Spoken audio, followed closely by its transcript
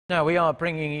Now, we are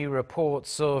bringing you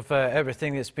reports of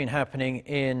everything that's been happening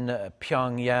in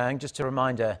Pyongyang. Just a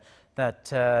reminder that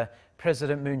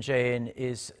President Moon Jae-in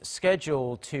is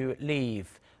scheduled to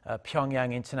leave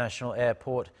Pyongyang International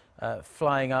Airport,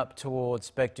 flying up towards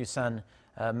Baekdusan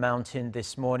Mountain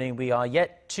this morning. We are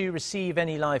yet to receive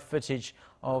any live footage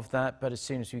of that, but as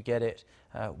soon as we get it,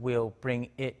 we'll bring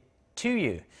it to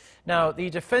you. Now, the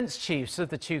defense chiefs of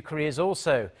the two Koreas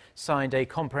also signed a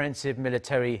comprehensive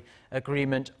military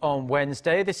agreement on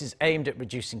Wednesday. This is aimed at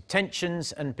reducing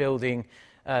tensions and building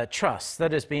trust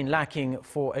that has been lacking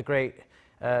for a great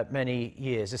many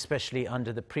years, especially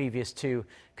under the previous two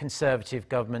conservative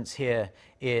governments here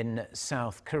in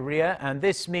South Korea. And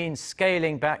this means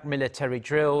scaling back military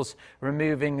drills,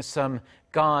 removing some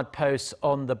guard posts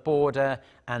on the border,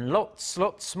 and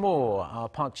lots more. Our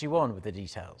Park Ji-won with the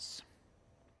details.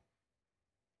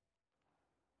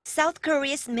 South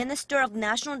Korea's Minister of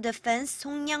National Defense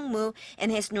Young-moo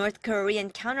and his North Korean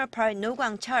counterpart No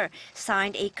Kwang-chol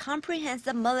signed a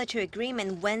comprehensive military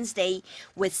agreement Wednesday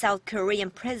with South Korean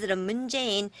President Moon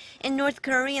Jae-in and North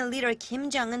Korean leader Kim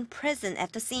Jong-un present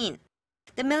at the scene.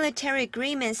 The military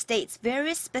agreement states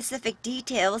various specific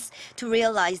details to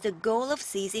realize the goal of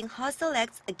ceasing hostile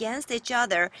acts against each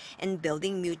other and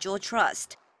building mutual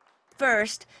trust.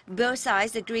 First, both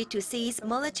sides agreed to cease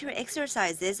military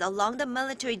exercises along the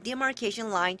Military Demarcation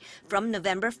Line from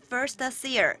November 1st this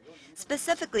year.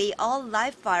 Specifically, all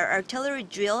live-fire artillery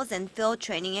drills and field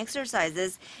training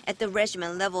exercises at the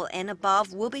regiment level and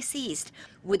above will be ceased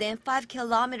within 5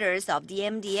 kilometers of the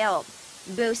MDL.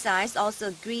 Both sides also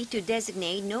agreed to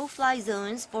designate no-fly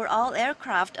zones for all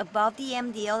aircraft above the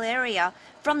MDL area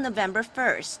from November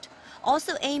 1st.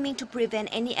 Also aiming to prevent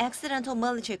any accidental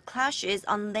military clashes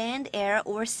on land, air,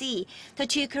 or sea, the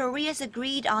two Koreas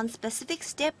agreed on specific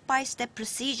step-by-step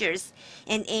procedures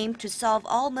and aimed to solve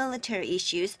all military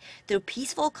issues through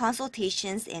peaceful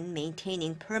consultations and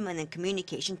maintaining permanent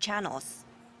communication channels.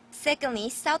 Secondly,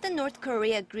 South and North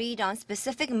Korea agreed on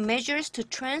specific measures to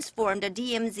transform the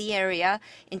DMZ area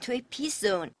into a peace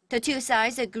zone. The two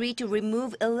sides agreed to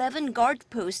remove 11 guard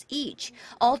posts each,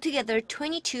 altogether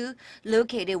 22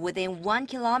 located within 1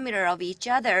 kilometer of each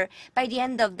other by the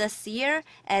end of this year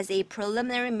as a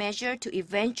preliminary measure to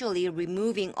eventually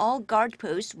removing all guard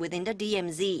posts within the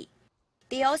DMZ.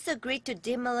 They also agreed to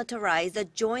demilitarize the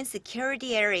joint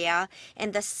security area,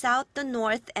 and the South, the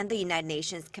North, and the United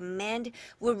Nations Command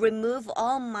will remove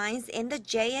all mines in the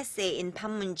JSA in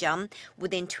Panmunjom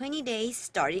within 20 days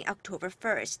starting October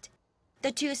 1st.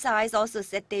 The two sides also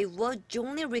said they will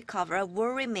jointly recover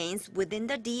war remains within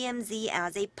the DMZ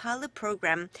as a pilot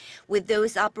program, with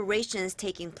those operations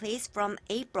taking place from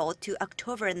April to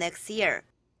October next year.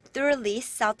 Thirdly,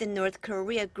 South and North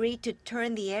Korea agreed to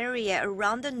turn the area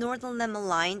around the Northern Lemon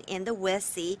Line in the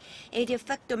West Sea, a de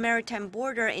facto maritime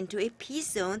border, into a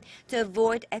peace zone to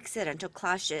avoid accidental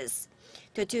clashes.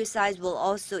 The two sides will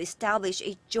also establish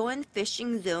a joint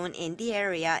fishing zone in the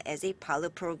area as a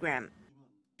pilot program.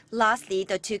 Lastly,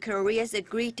 the two Koreas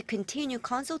agreed to continue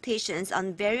consultations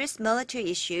on various military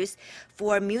issues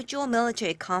for mutual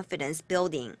military confidence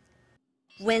building.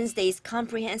 Wednesday's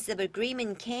comprehensive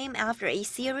agreement came after a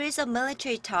series of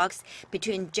military talks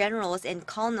between generals and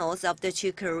colonels of the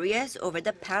two Koreas over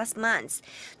the past months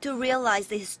to realize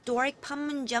the historic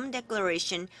Panmunjom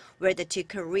Declaration, where the two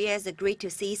Koreas agreed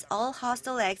to cease all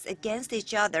hostile acts against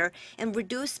each other and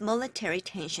reduce military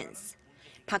tensions.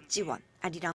 Park Ji-won, Arirang.